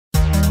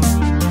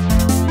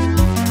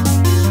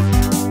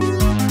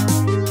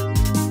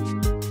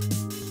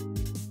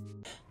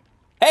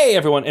Hey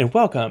everyone, and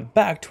welcome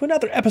back to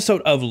another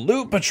episode of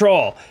Loot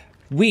Patrol.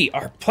 We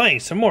are playing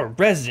some more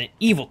Resident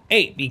Evil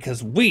 8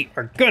 because we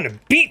are gonna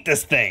beat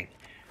this thing.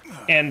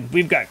 And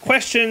we've got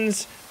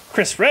questions.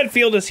 Chris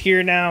Redfield is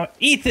here now.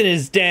 Ethan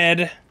is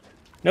dead.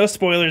 No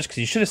spoilers, because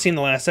you should have seen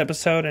the last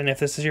episode, and if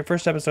this is your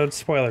first episode,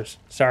 spoilers.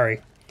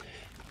 Sorry.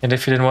 And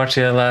if you didn't watch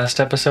the last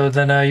episode,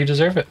 then you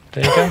deserve it.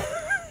 There you go.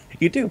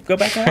 You do. Go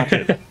back and watch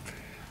it.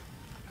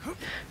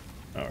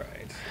 Alright.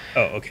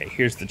 Oh, okay.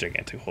 Here's the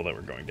gigantic hole that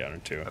we're going down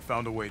into. I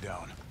found a way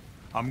down.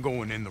 I'm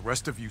going in. The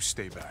rest of you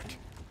stay back.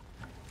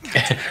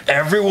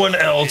 Everyone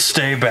else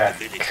stay back.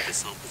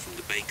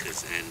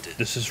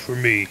 This is for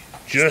me.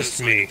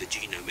 Just me. The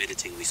genome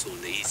editing we saw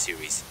in the E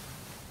series.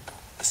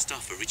 The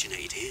stuff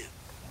originated here.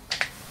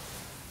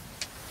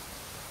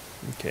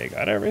 Okay,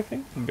 got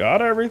everything.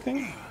 Got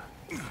everything.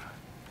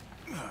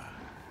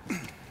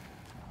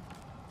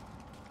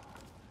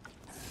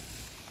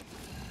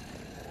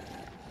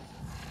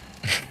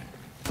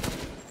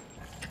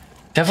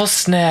 Devil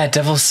snare,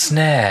 devil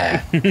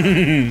snare.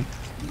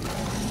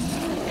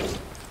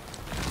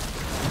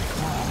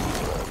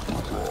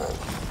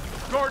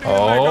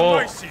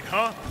 Oh.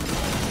 Huh?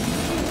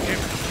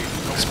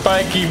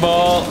 Spiky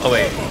ball. Oh,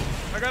 wait.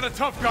 I got a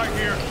tough guy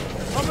here.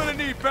 I'm gonna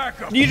need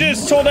backup. You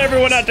just told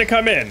everyone not to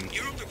come in.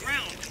 You're on the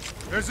ground.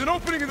 There's an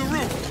opening in the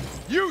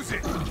roof. Use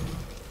it.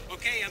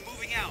 Okay, I'm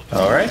moving out.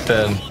 All right,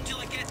 then. Hold until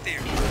I get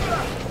there.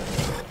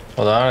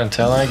 Hold on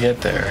until I get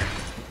there.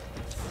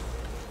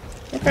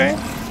 Okay.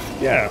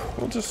 Yeah,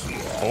 we'll just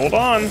hold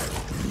on.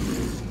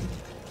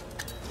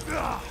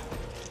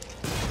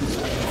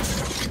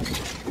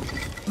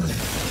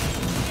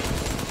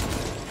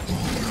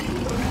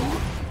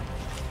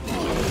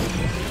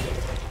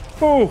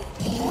 Ooh.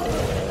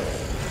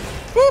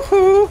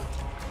 Woohoo!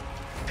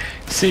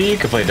 See, you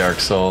can play Dark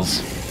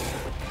Souls.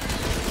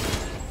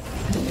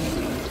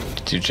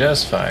 Do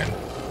just fine.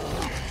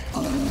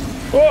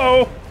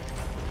 Whoa!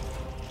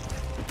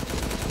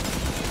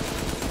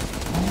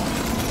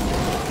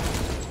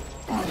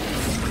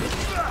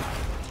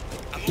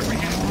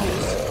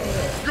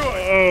 Good.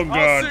 Oh, God.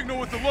 I'll signal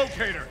with the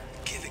locator.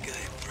 Give a guy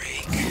a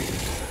break.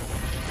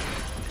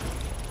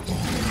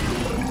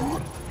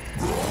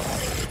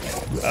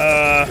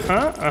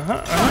 Aha!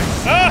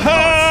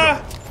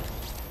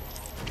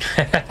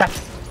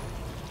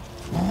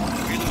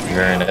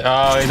 You're in it.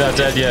 Oh, he's not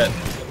dead yet.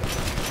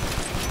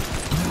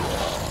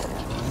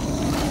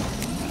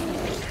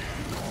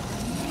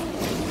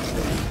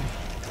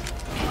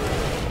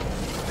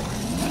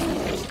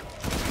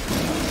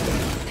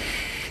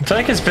 It's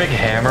like his big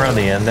hammer on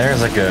the end there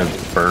is like a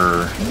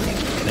burr.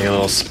 Like a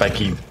little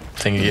spiky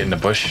thing you get in the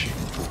bush.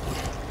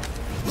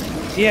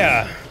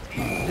 Yeah.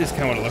 This is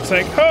kind of what it looks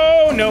like.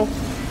 Oh, no.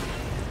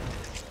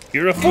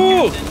 You're a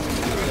fool!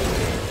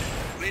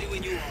 Ready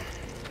when you are.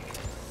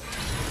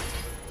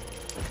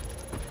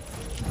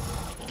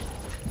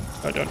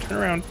 Oh, don't turn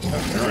around.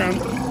 Don't turn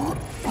around.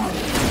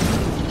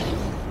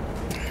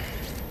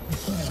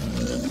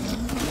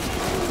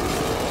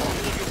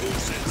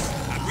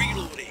 I'm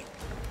reloading.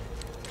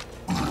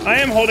 I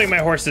am holding my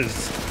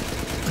horses.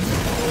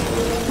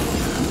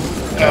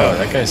 Oh,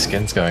 that guy's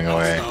skin's going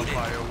away.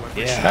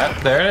 Yeah. Ah,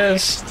 there it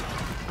is.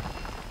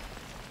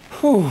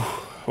 Whew.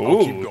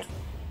 I'll keep Ooh. going.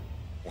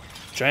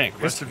 Giant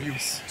Rest of you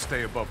Christmas.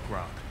 stay above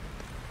ground.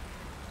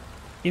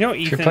 You know,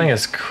 If Ethan. you're playing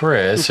as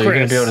Chris, are you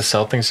going to be able to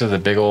sell things to the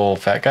big old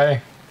fat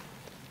guy?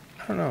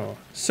 I don't know.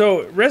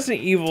 So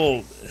Resident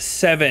Evil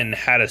 7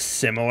 had a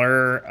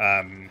similar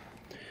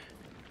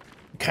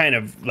kind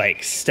of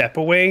like step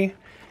away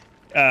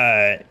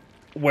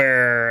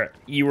where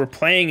you were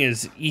playing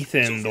as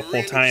Ethan the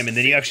whole time, and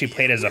then you actually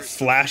played as a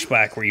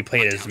flashback where you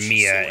played as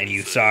Mia and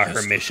you saw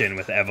her mission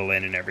with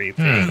Evelyn and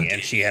everything,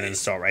 and she had an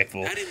assault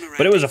rifle.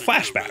 But it was a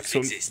flashback,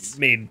 so it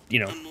made, you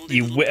know,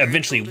 you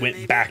eventually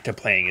went back to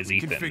playing as You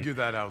can Ethan. figure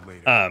that out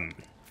later.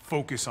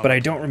 Focus on. But I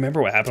don't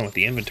remember what happened with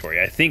the inventory.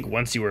 I think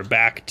once you were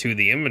back to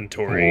the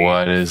inventory...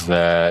 What is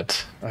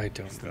that? I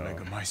don't the know.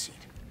 Megamycete.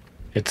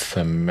 It's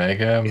the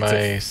Mega It's a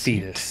Mycete.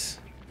 fetus.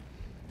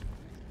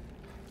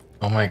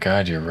 Oh my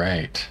god, you're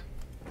right.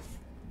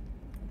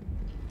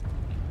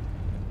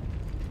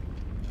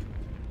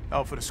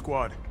 Alpha to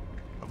squad.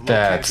 I've located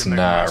That's the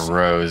not Megamycete.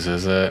 Rose,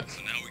 is it?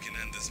 So now we can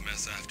end this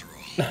mess after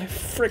all. I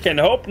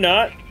freaking hope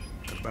not.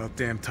 About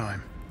damn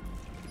time.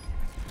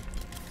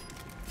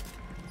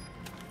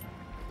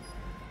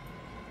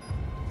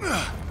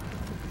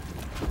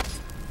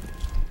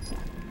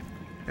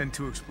 And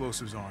 2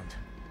 explosives armed.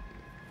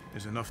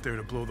 There's enough there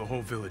to blow the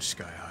whole village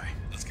sky high.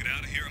 Let's get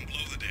out of here and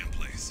blow the damn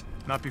place.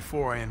 Not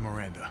before I end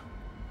Miranda.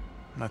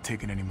 I'm not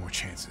taking any more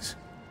chances.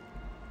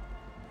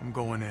 I'm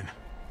going in.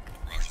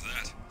 Roger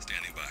that.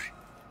 Standing by.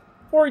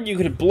 Or you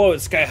could blow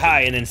it sky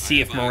high and then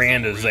see if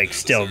Miranda's like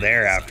still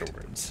there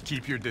afterwards.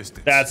 Keep your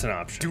distance. That's an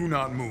option. Do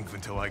not move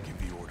until I give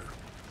the order.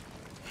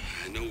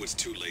 I know it's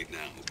too late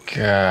now, but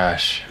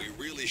Gosh. we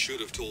really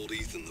should have told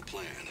Ethan the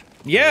plan.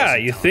 Yeah,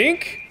 you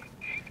think?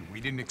 We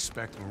didn't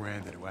expect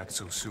Miranda to act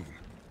so soon.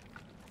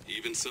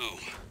 Even so,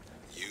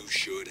 you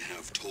should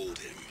have told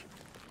him.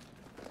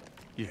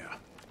 Yeah.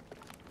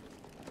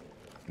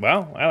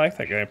 Wow, I like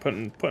that guy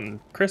putting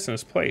Chris in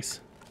his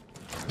place.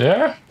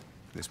 Yeah?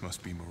 This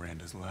must be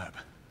Miranda's lab.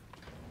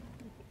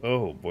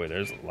 Oh boy,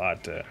 there's a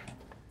lot to.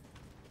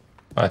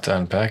 Lots to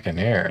unpack in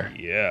here.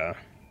 Yeah.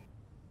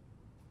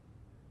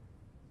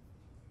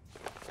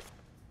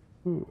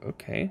 Ooh,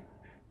 okay.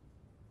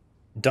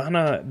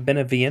 Donna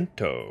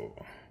Beneviento.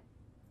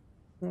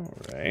 All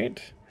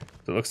right.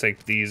 So it looks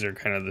like these are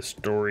kind of the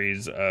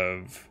stories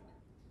of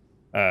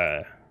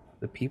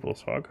the people.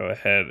 So I'll go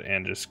ahead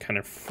and just kind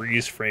of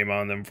freeze frame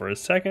on them for a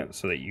second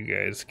so that you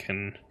guys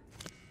can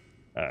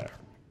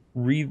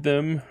read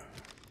them.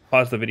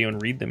 Pause the video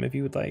and read them if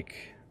you would like.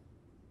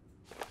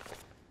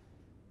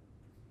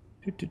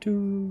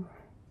 Doo-doo-doo.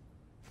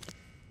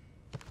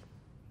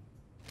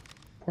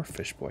 Poor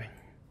fish boy.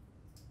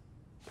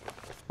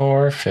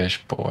 Poor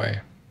fish boy.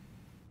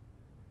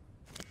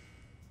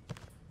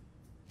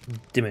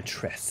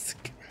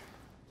 Dimitrescu.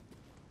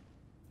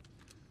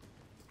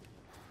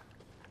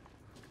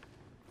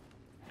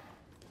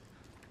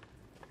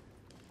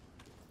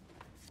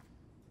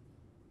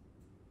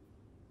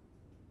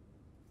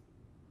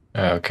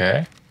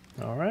 Okay.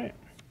 All right.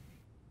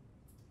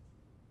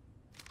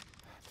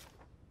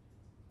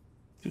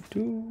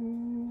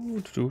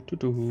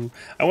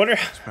 I wonder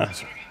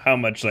how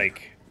much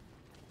like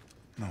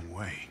No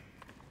way.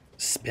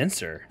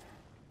 Spencer.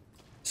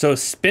 So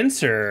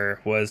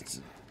Spencer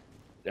was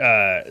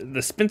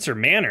the Spencer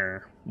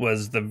Manor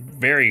was the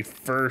very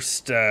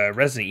first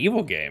Resident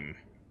Evil game.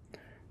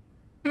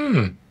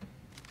 And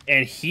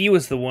he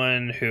was the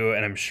one who,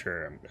 and I'm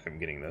sure I'm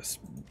getting this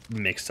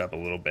mixed up a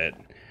little bit,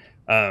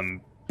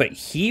 but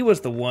he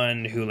was the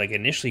one who like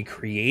initially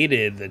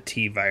created the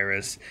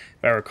T-virus,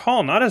 if I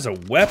recall, not as a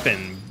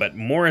weapon, but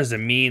more as a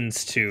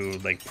means to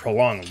like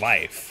prolong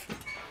life.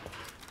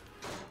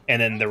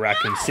 And then the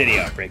Raccoon City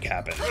outbreak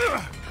happened.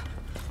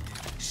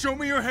 Show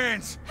me your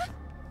hands!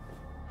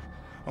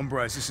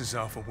 Umbrise, this is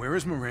Alpha. Where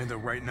is Miranda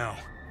right now?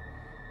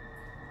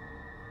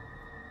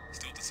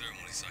 Still at the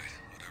ceremony site.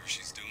 Whatever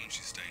she's doing,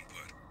 she's staying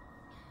put.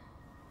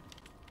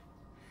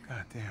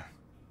 God damn.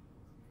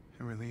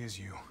 It really is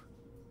you.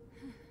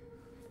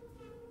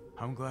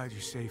 I'm glad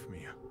you're safe,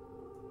 Mia.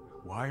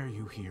 Why are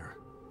you here?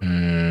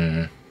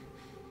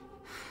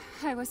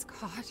 I was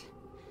caught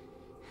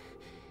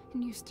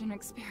in Houston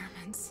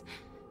experiments.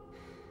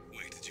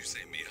 Wait, did you say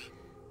Mia?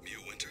 Mia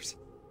Winters?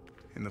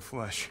 In the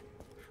flesh.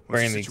 What's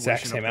Wearing the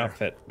exact situation same up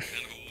there? outfit.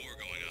 Kind of a war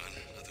going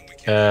on. Nothing we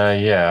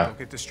can't. Yeah. Don't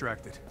get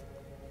distracted.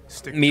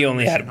 Stick Me to the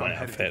only had mission. one I'm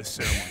headed to outfit.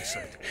 the ceremony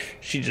site.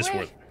 She just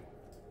wore. Wait.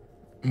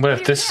 What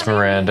if this is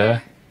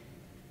Miranda,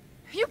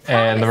 You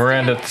and the promised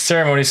Miranda me at the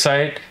ceremony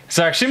site is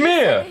actually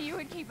Mia? that you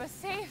would keep us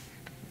safe.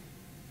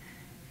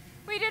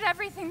 We did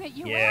everything that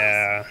you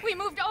Yeah. asked. We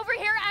moved over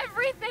here,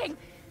 everything.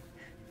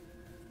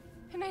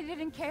 And I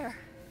didn't care.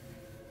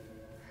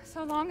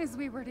 So long as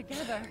we were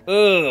together.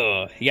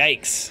 Ugh,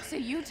 yikes. So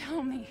you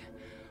tell me,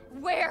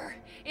 where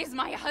is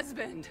my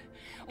husband?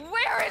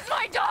 Where is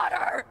my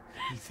daughter?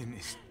 Ethan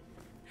is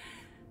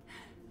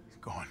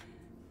gone.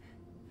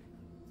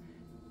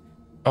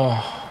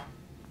 Oh,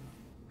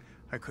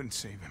 I couldn't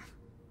save him.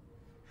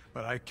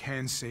 But I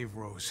can save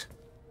Rose.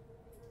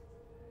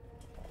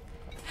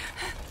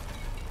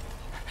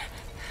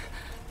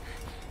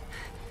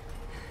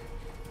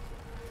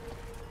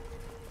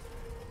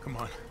 Come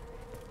on.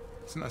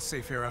 It's not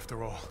safe here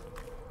after all.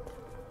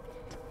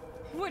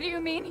 What do you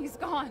mean he's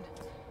gone?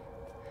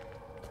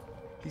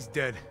 He's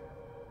dead.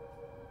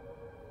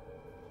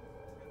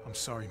 I'm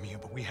sorry, Mia,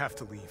 but we have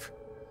to leave.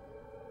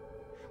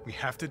 We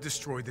have to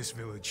destroy this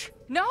village.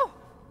 No!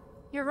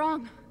 You're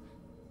wrong.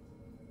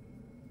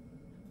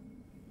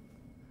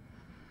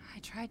 I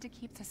tried to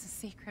keep this a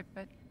secret,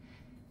 but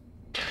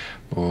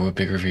ooh,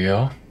 big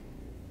reveal.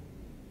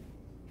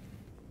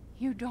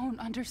 you don't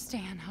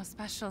understand how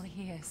special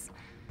he is.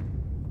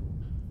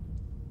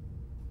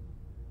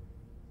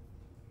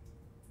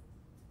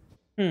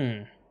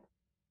 Hmm.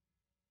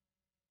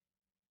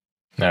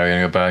 Now we're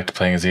gonna go back to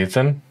playing as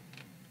Ethan.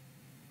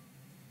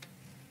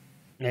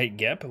 Hey,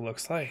 yep, it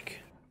looks like.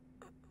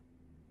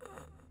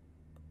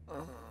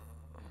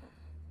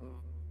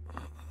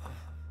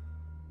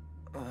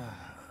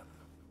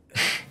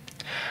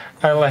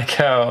 I like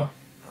how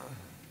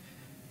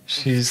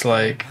she's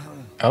like,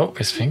 oh,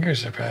 his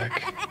fingers are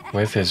back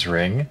with his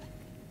ring.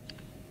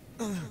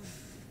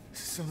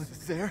 Someone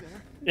there?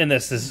 And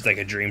this is like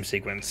a dream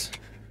sequence.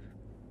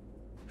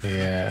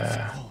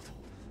 Yeah.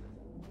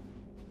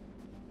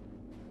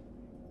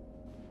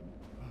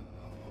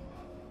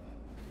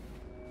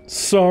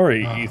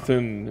 Sorry,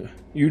 Ethan.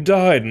 You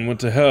died and went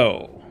to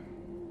hell.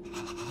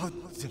 How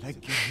did I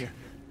get here?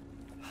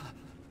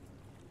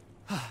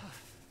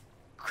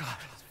 God,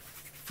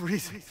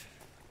 freezing.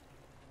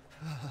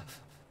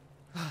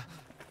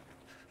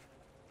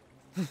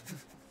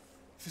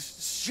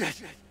 This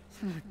shit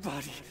in my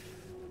body.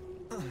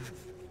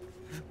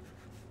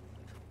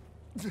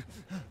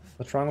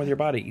 What's wrong with your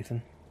body,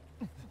 Ethan?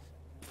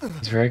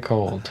 It's very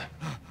cold.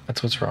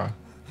 That's what's wrong.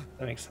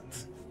 That makes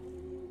sense.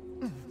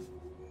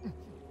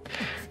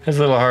 It's a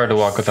little hard to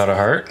walk without a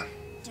heart.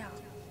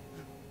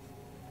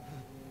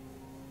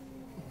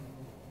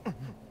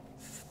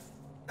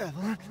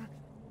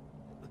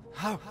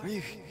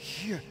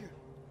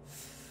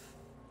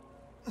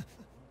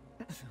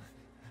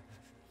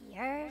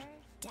 You're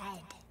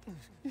dead.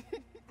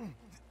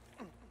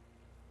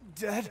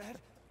 Dead?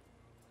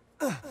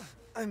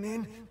 I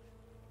mean,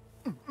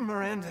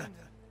 Miranda.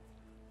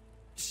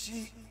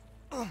 She...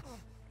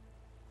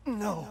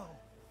 no.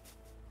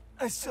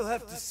 I still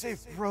have to save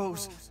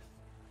Rose.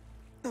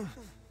 Wrong.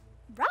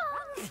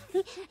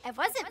 It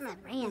wasn't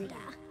Miranda.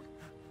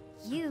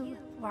 You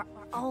were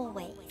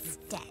always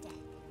dead.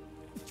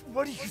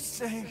 What are you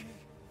saying?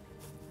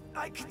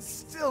 I can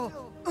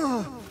still...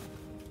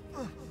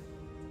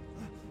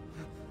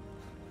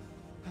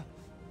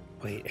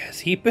 Wait, has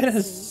he been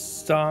a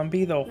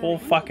zombie the whole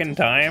fucking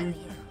time?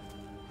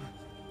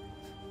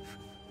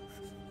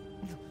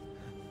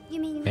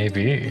 You mean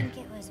Maybe. you didn't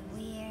think it was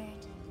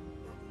weird?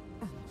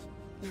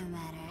 No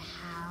matter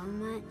how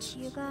much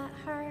you got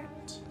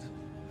hurt.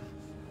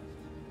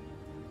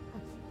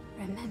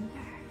 Remember.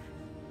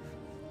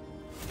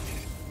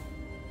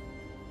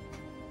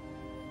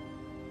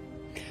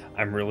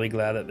 I'm really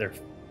glad that they're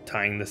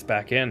tying this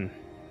back in.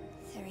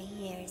 3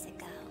 years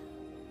ago,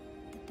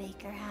 the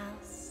Baker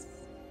house.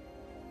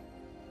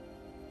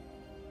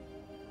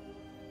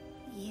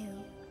 You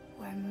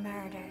were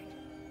murdered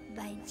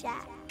by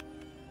Jack.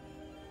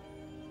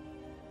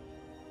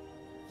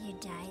 You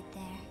died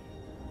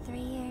there 3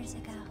 years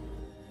ago.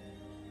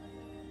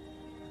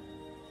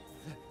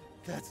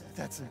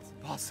 That's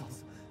impossible.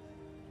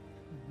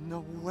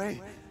 No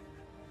way.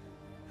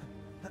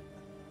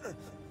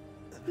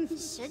 You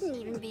shouldn't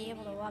even be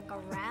able to walk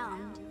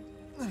around.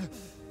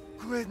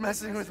 Quit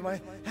messing with my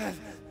head.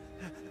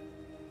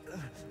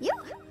 You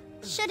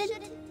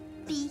shouldn't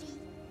be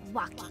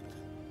walking.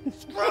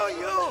 Screw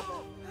you!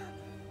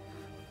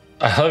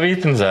 I love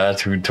Ethan's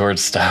attitude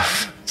towards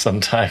stuff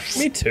sometimes.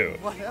 Me too.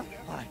 What am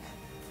I?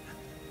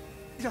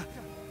 Yeah.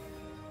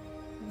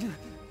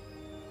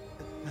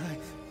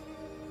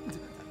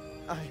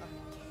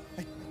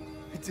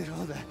 I did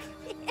all that.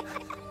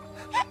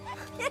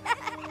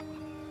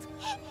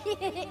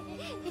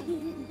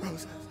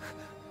 Rose.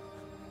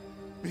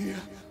 Mia.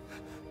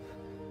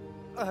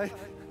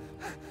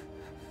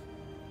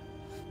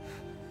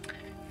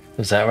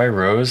 Is that why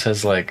Rose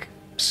has like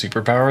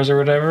superpowers or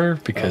whatever?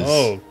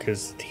 Because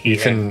because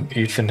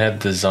Ethan had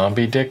the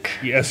zombie dick.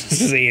 Yes,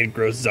 he had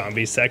gross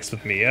zombie sex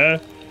with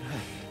Mia.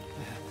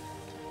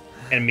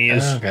 And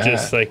Mia's Oh, God.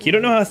 just like, you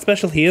don't know how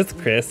special he is,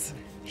 Chris.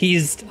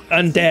 He's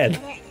undead.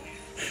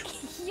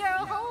 Your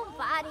whole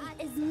body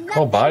is nothing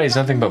Whole body's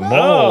nothing but mold.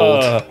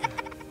 Oh.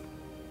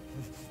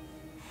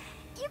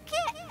 You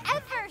can't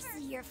ever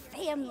see your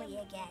family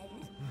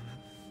again.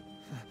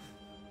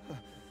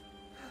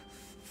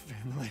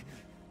 Family.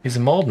 He's a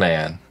mold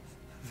man.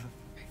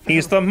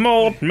 He's the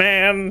mold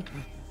man.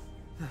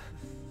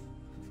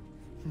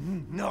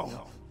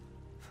 No.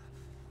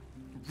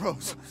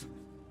 Rose.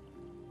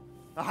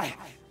 I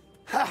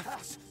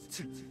have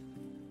to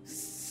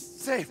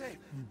save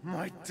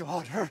my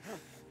daughter.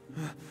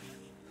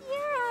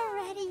 You're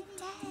already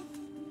dead.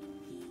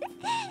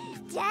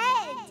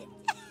 Dead.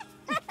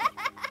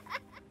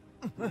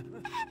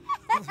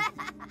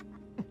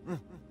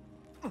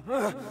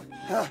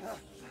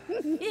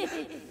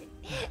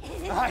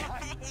 I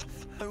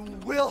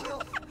will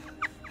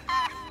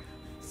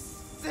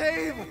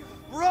save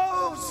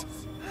Rose.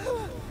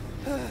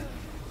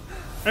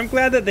 I'm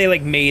glad that they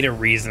like made a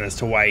reason as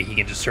to why he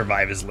can just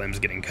survive his limbs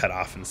getting cut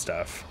off and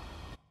stuff.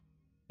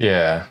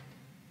 Yeah.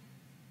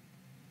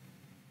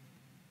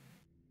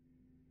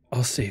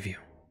 I'll save you,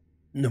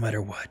 no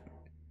matter what.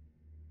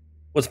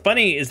 What's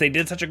funny is they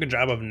did such a good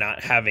job of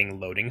not having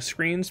loading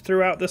screens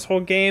throughout this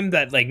whole game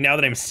that like now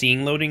that I'm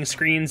seeing loading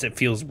screens, it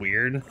feels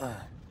weird.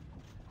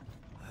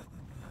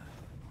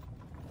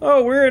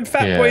 Oh, we're in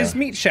Fat Yeah. Boy's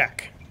meat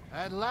shack.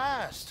 At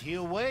last, he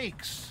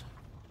awakes.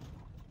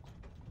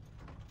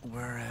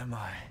 Where am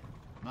I?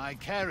 My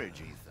carriage,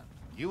 Ethan.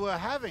 You were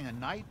having a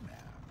nightmare.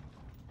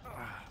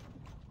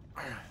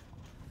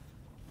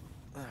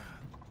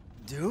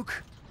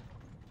 Duke?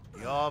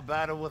 Your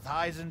battle with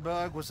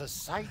Heisenberg was a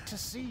sight to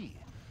see.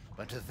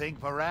 But to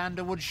think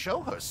Miranda would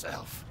show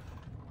herself.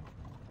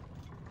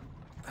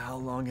 How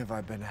long have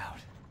I been out?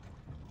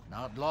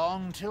 Not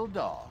long till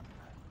dawn.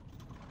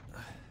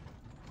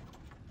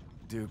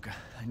 Duke,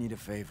 I need a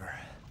favor.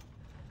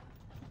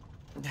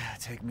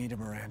 Take me to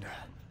Miranda.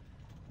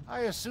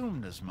 I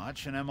assumed as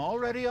much and am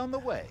already on the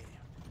way.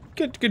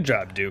 Good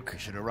job, Duke. I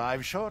should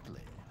arrive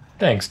shortly.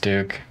 Thanks,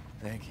 Duke.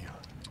 Thank you.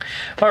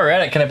 While we're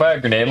at it, can I buy a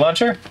grenade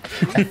launcher?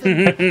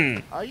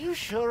 Are you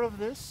sure of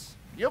this?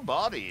 Your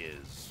body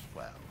is,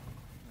 well,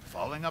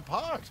 falling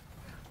apart.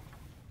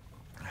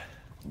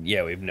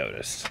 Yeah, we've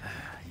noticed.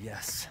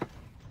 Yes.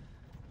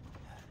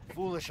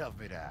 Foolish of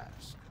me to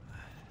ask.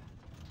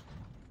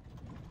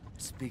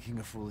 Speaking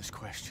of foolish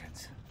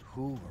questions,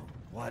 who or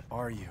what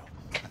are you?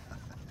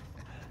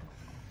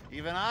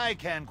 Even I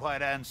can't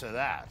quite answer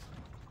that.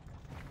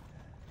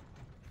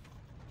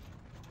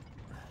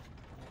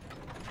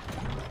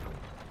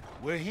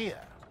 We're here.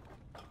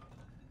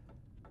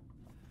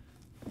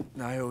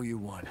 I owe you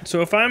one.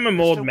 So if I'm a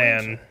mold Mr.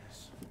 man,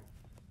 Winters,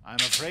 I'm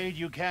afraid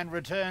you can't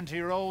return to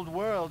your old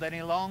world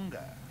any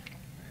longer.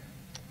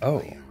 oh,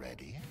 Are you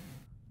ready?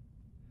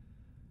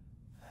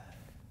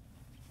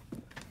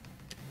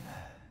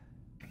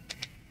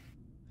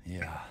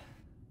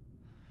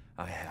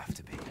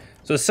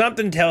 So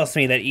something tells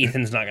me that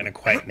Ethan's not gonna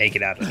quite make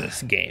it out of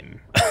this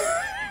game.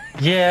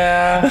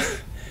 Yeah.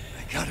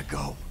 I gotta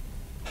go.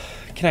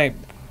 Can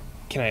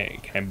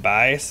I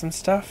buy some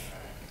stuff?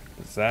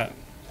 Is that?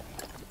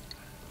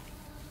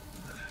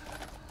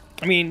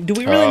 I mean, do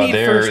we really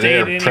need first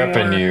aid anymore? They're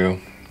prepping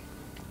you.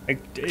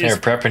 They're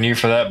prepping you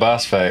for that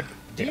boss fight.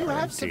 Do you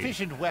have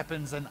sufficient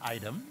weapons and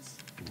items?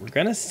 We're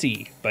gonna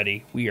see,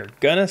 buddy. We are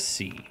gonna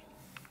see.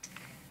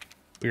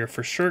 We are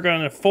for sure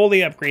gonna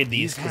fully upgrade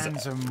these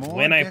because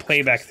when I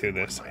play back through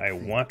this, I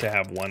want to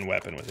have one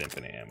weapon with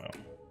infinite ammo.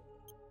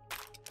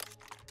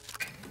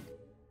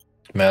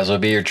 Might as well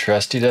be your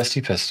trusty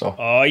dusty pistol.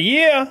 Oh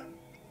yeah!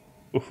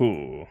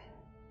 Ooh,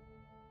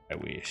 I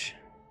wish.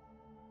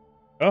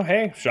 Oh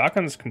hey,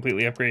 shotgun's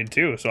completely upgraded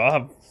too, so I'll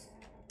have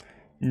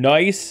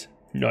nice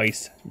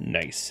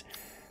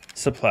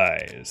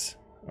supplies.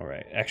 All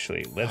right,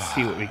 actually, let's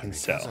see what we can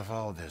sell. Because of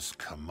all this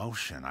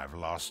commotion, I've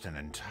lost an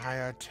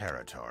entire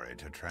territory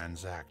to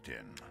transact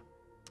in.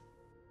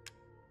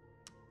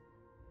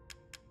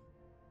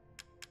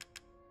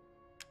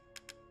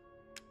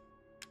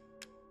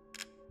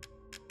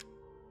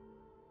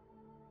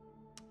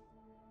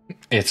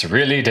 It's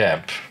really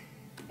damp.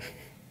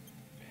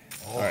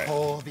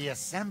 Oh, the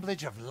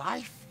assemblage of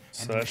life and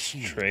So let's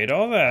machine. trade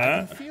all I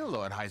that. can feel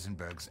Lord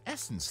Heisenberg's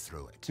essence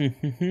through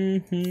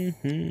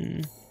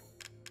it.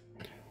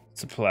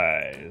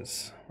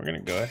 Supplies. We're gonna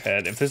go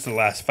ahead. If this is the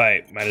last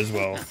fight, might as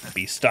well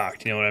be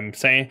stocked. You know what I'm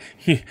saying?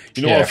 You know what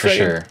Yeah, I'm for saying?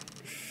 sure.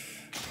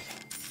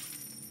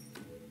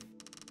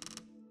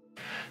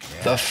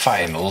 The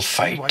final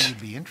See why fight.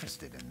 you'd be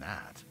interested in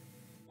that.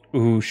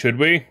 Ooh, should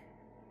we?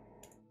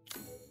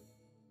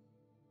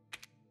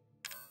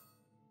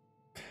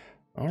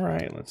 All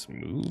right, let's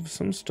move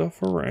some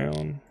stuff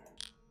around.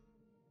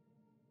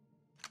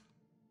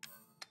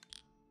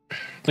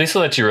 At least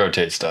they'll let you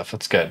rotate stuff.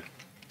 That's good.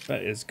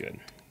 That is good.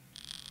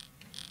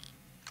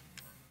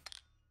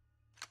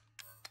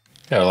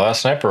 Yeah, a lot of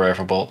sniper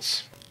rifle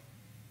bolts.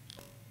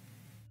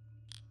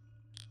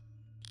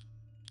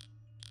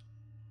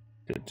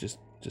 Just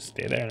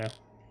stay there now.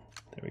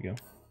 There we go.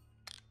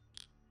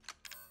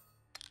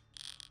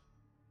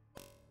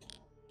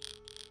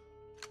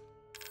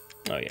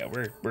 Oh yeah,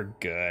 we're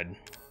good.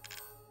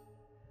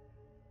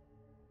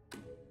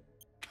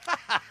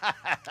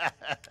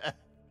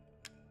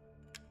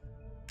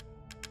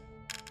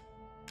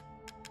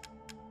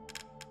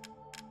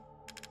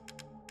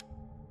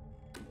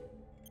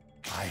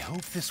 I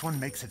hope this one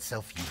makes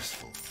itself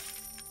useful.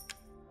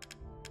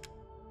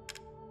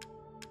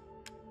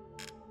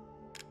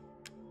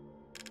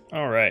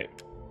 All right.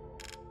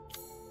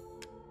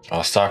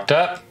 All stocked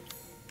up.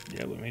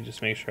 Yeah, let me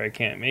just make sure I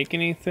can't make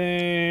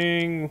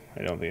anything.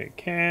 I don't think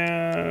I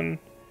can.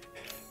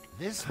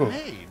 This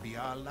may be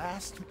our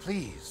last.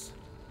 Please,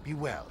 be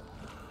well.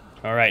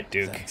 All right,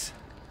 Duke. Thanks.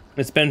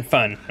 It's been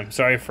fun. I'm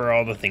sorry for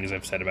all the things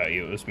I've said about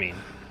you. It was mean.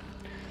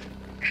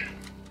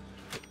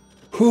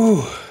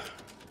 Whew.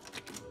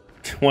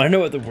 Want to know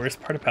what the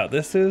worst part about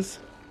this is?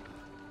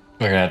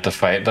 We're gonna have to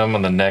fight them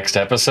on the next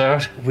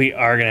episode. We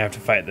are going to have to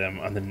fight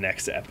them on the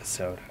next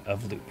episode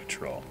of Loot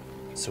Patrol.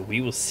 So we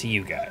will see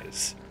you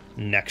guys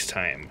next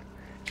time.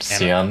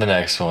 See you on the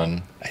next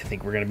one. I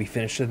think we're going to be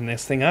finishing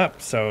this thing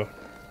up. So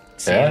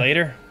see Yeah. you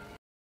later.